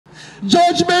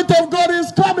Judgment of God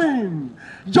is coming.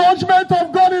 Judgment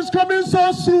of God is coming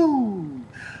so soon.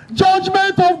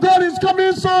 Judgment of God is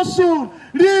coming so soon.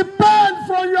 Repent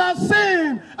from your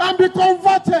sin and be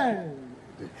converted.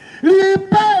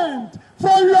 Repent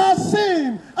from your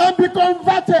sin and be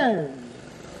converted.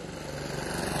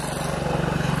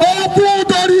 Oh,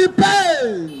 to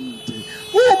repent.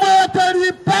 Who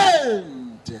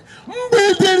repent?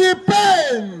 Will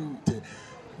repent?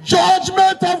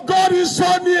 Judgment of God is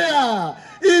so near.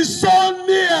 Is so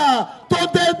near to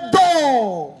the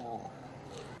door.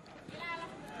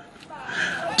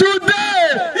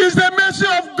 Today is the mercy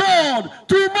of God.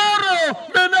 Tomorrow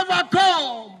may never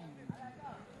come.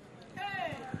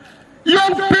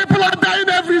 Young people are dying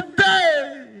every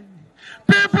day.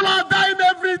 People are dying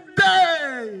every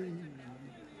day.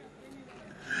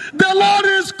 The Lord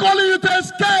is calling you to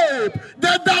escape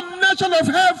the damnation of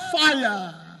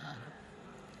hellfire.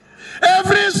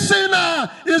 Every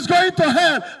sinner is going to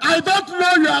hell. I don't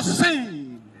know your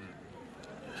sin.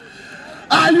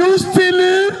 Are you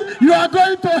stealing? You are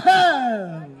going to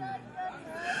hell.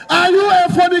 Are you a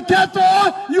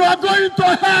fornicator? You are going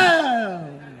to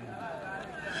hell.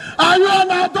 Are you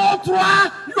an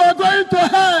adulterer? You are going to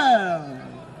hell.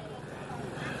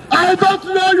 I don't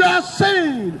know your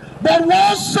sin, but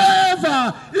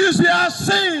whatsoever is your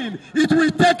sin, it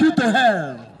will take you to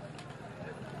hell.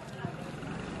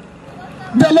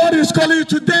 The Lord is calling you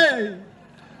today.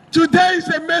 Today is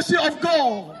the mercy of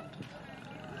God.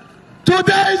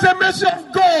 Today is the mercy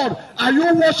of God. Are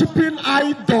you worshiping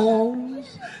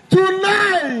idols?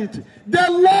 Tonight, the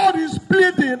Lord is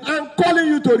pleading and calling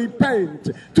you to repent.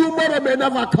 Tomorrow may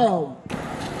never come.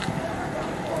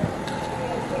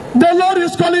 The Lord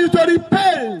is calling you to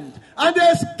repent and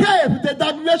escape the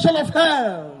damnation of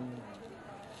hell.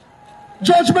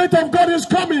 Judgment of God is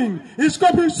coming. It's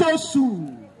coming so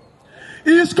soon.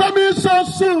 It's coming so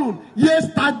soon.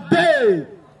 Yesterday,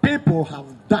 people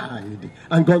have died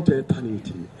and gone to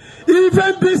eternity.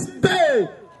 Even this day,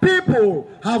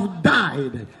 people have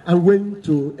died and went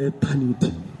to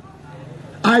eternity.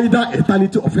 Either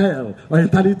eternity of hell or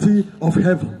eternity of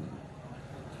heaven.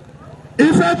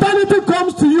 If eternity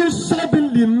comes to you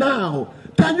suddenly now,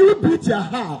 can you beat your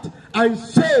heart and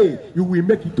say you will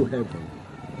make it to heaven?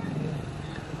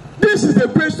 This is the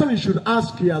question you should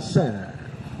ask yourself.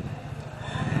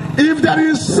 If there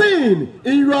is sin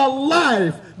in your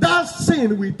life, that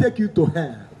sin will take you to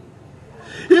hell.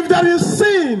 If there is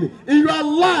sin in your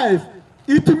life,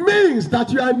 it means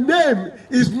that your name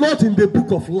is not in the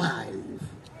book of life.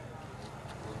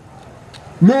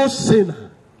 No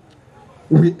sinner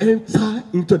will enter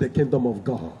into the kingdom of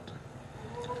God.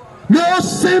 No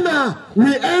sinner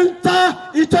will enter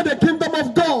into the kingdom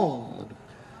of God.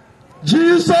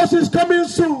 Jesus is coming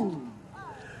soon.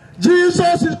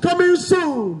 Jesus is coming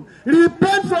soon.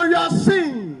 Repent from your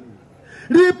sin.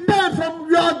 Repent from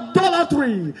your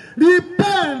idolatry.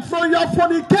 Repent from your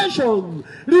fornication.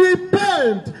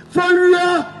 Repent from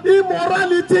your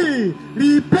immorality.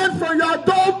 Repent from your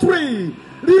adultery.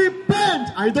 Repent.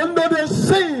 I don't know the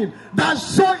sin that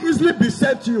so easily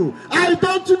beset you. I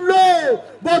don't know.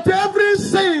 But every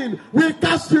sin will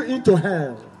cast you into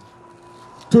hell.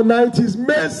 Tonight is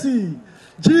mercy.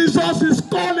 Jesus is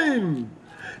calling.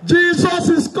 Jesus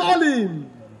is calling.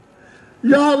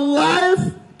 Your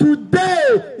life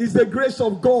today is the grace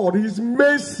of God, His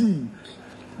mercy.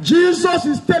 Jesus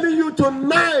is telling you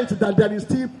tonight that there is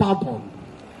still pardon.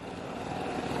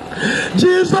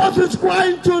 Jesus is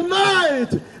crying tonight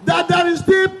that there is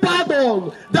still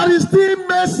pardon, there is still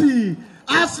mercy.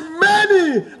 As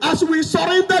many as we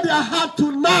surrender their heart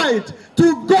tonight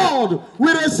to God,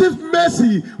 we receive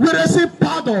mercy, we receive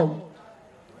pardon.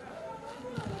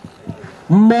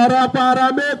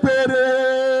 Marapara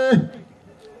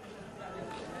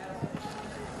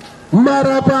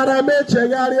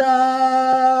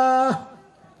chegaria.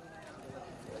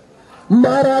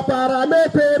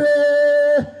 Marapara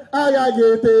pere.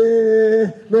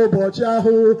 Ayagete no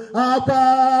bochahu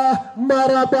apa.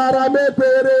 Marapara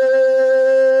pere.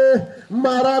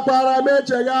 Marapara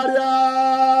chegaria.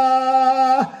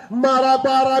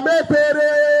 Marapara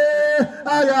pere.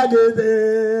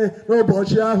 Ayagete no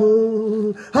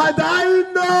bochahu. Had I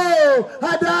know.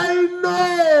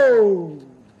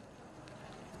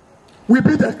 We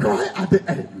be the cry at the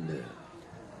end.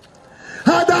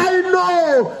 Had I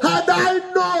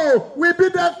know, we be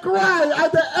the cry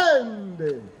at the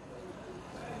end.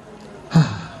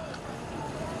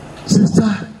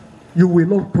 Sister, you will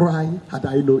not cry had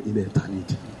I know in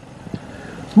eternity.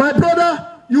 My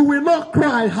brother, you will not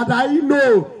cry had I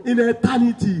know in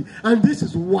eternity. And this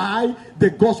is why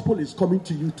the gospel is coming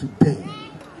to you today.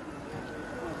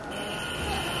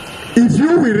 If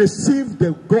you will receive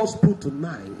the gospel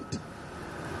tonight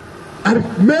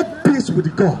and make peace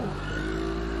with God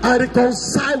and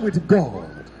reconcile with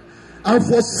God and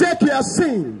forsake your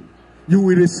sin, you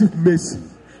will receive mercy.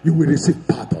 You will receive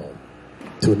pardon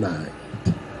tonight.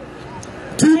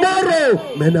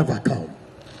 Tomorrow may never come.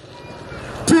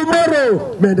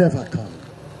 Tomorrow may never come.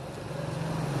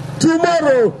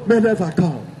 Tomorrow may never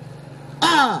come.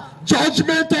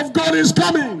 Judgment of God is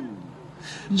coming.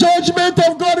 Judgment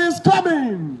of God is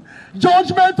coming.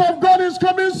 Judgment of God is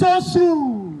coming so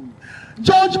soon.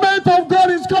 Judgment of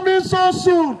God is coming so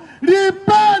soon.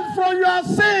 Repent from your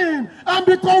sin and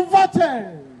be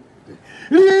converted.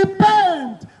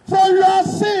 Repent from your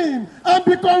sin and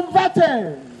be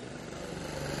converted.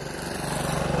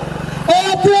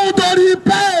 Oh, to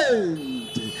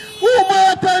repent. Who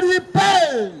repent?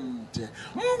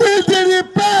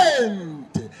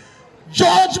 Repent.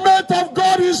 Judgment of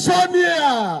God is so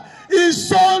near. Is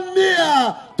so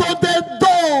near.